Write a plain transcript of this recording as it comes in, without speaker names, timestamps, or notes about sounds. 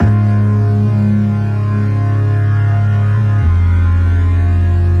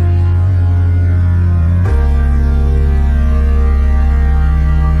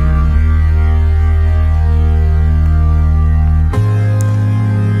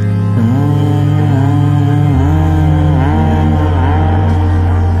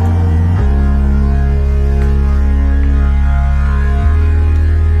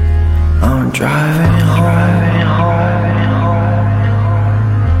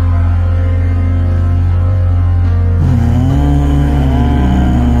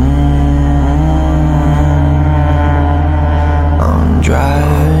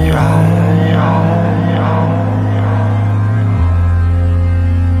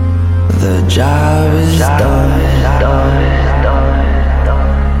The job is done.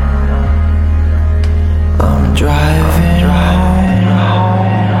 I'm driving home.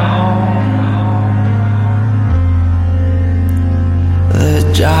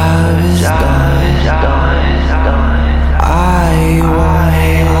 The job is done.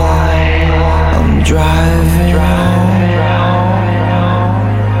 I'm driving home.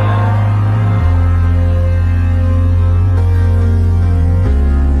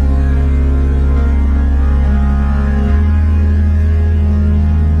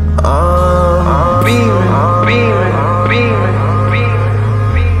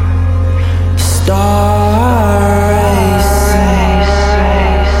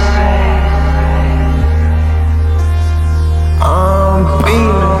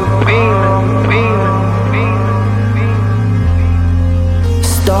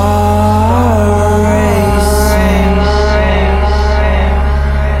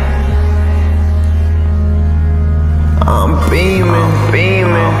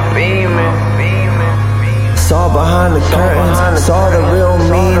 Saw behind the curtains, saw the real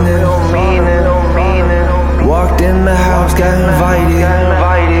meaning. Walked in the house, got invited.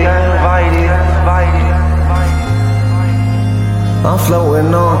 I'm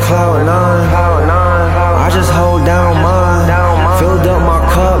floating on cloud nine. I just hold down mine. Filled up my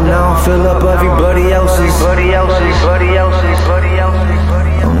cup, now I fill up everybody else's.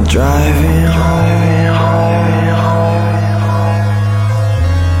 I'm driving home.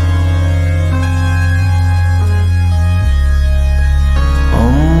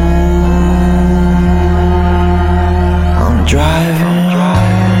 Driving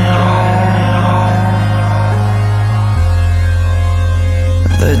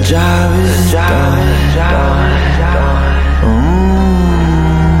the job is done.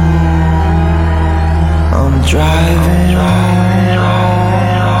 I'm driving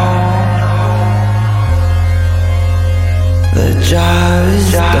the job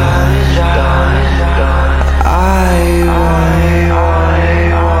is done.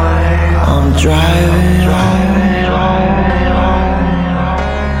 I'm driving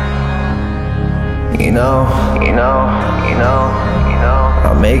You know,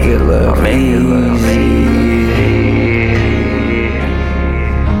 I make it look easy.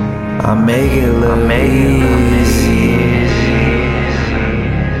 I make it look easy.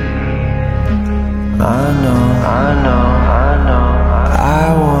 I know.